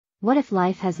What if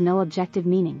life has no objective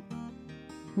meaning?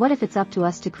 What if it's up to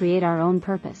us to create our own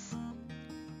purpose?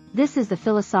 This is the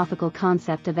philosophical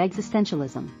concept of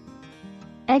existentialism.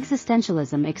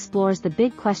 Existentialism explores the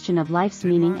big question of life's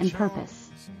meaning and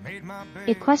purpose.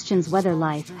 It questions whether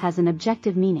life has an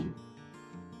objective meaning.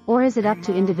 Or is it up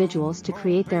to individuals to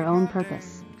create their own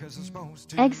purpose?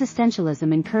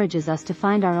 Existentialism encourages us to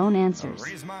find our own answers.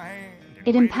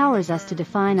 It empowers us to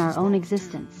define our own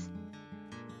existence.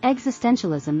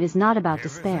 Existentialism is not about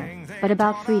despair, but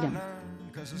about freedom.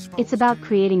 It's about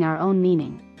creating our own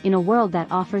meaning, in a world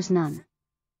that offers none.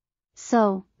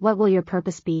 So, what will your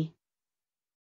purpose be?